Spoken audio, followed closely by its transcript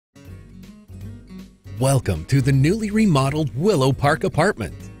Welcome to the newly remodeled Willow Park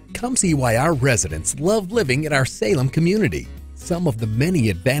Apartments. Come see why our residents love living in our Salem community. Some of the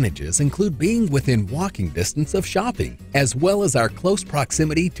many advantages include being within walking distance of shopping, as well as our close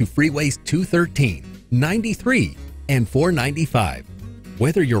proximity to freeways 213, 93, and 495.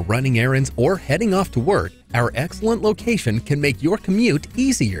 Whether you're running errands or heading off to work, our excellent location can make your commute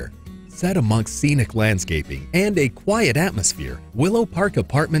easier. Set amongst scenic landscaping and a quiet atmosphere, Willow Park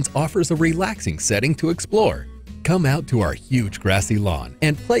Apartments offers a relaxing setting to explore. Come out to our huge grassy lawn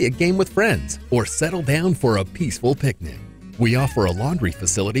and play a game with friends, or settle down for a peaceful picnic. We offer a laundry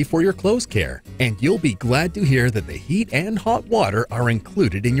facility for your clothes care, and you'll be glad to hear that the heat and hot water are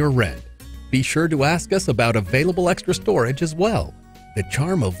included in your rent. Be sure to ask us about available extra storage as well. The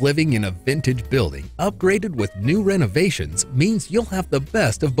charm of living in a vintage building, upgraded with new renovations, means you'll have the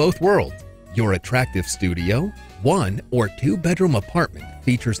best of both worlds. Your attractive studio, 1- or 2-bedroom apartment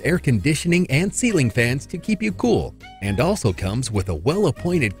features air conditioning and ceiling fans to keep you cool, and also comes with a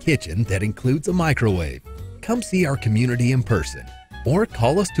well-appointed kitchen that includes a microwave. Come see our community in person, or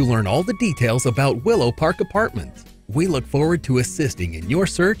call us to learn all the details about Willow Park Apartments. We look forward to assisting in your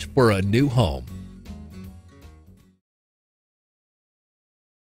search for a new home.